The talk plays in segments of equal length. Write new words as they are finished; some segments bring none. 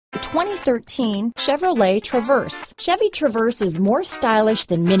2013 Chevrolet Traverse. Chevy Traverse is more stylish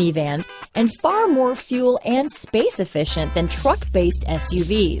than minivans and far more fuel and space efficient than truck-based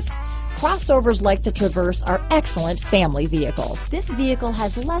SUVs. Crossovers like the Traverse are excellent family vehicles. This vehicle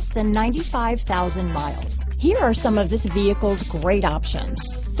has less than 95,000 miles. Here are some of this vehicle's great options: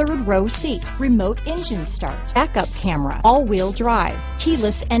 third row seat, remote engine start, backup camera, all-wheel drive,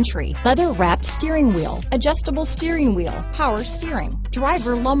 keyless entry, leather-wrapped steering wheel, adjustable steering wheel, power steering,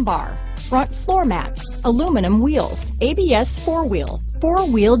 driver lumbar, front floor mats, aluminum wheels, ABS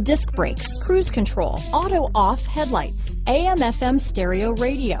four-wheel disc brakes, cruise control, auto-off headlights, AM/FM stereo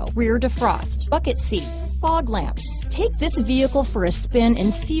radio, rear defrost, bucket seats, fog lamps. Take this vehicle for a spin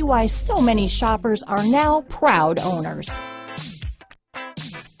and see why so many shoppers are now proud owners.